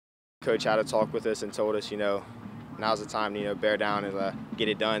Coach had a talk with us and told us, now's the time to, bear down and get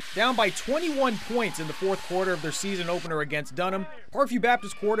it done. Down by 21 points in the fourth quarter of their season opener against Dunham, Parkview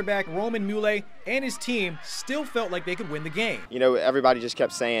Baptist quarterback Roman Mula and his team still felt like they could win the game. Everybody just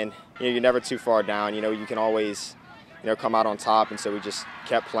kept saying, you're never too far down. You can always, come out on top. And so we just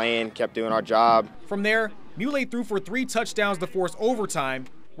kept playing, kept doing our job. From there, Mula threw for 3 touchdowns to force overtime,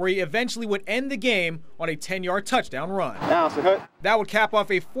 where he eventually would end the game on a 10-yard touchdown run. That would cap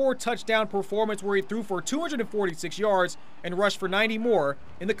off a 4-touchdown performance where he threw for 246 yards and rushed for 90 more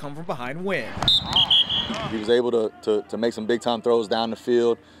in the come-from-behind win. He was able to make some big-time throws down the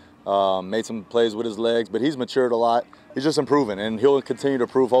field, made some plays with his legs, but he's matured a lot. He's just improving, and he'll continue to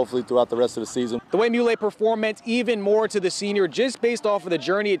improve hopefully throughout the rest of the season. The way Mula performed meant even more to the senior just based off of the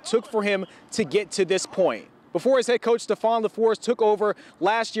journey it took for him to get to this point. Before his head coach Stephon LaForest took over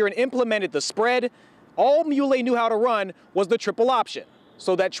last year and implemented the spread, all Mula knew how to run was the triple option.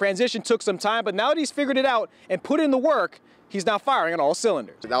 So that transition took some time, but now that he's figured it out and put in the work, he's now firing on all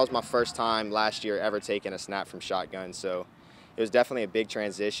cylinders. That was my first time last year ever taking a snap from shotgun, so it was definitely a big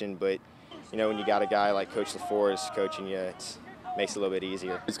transition, but when you got a guy like Coach LaForest coaching you, it makes it a little bit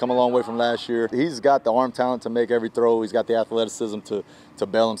easier. He's come a long way from last year. He's got the arm talent to make every throw. He's got the athleticism to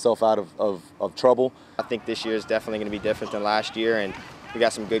bail himself out of trouble. I think this year is definitely going to be different than last year, and we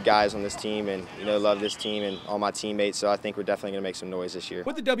got some good guys on this team, and love this team and all my teammates, so I think we're definitely going to make some noise this year.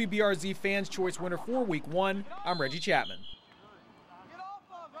 With the WBRZ Fans Choice winner for Week 1, I'm Reggie Chatman.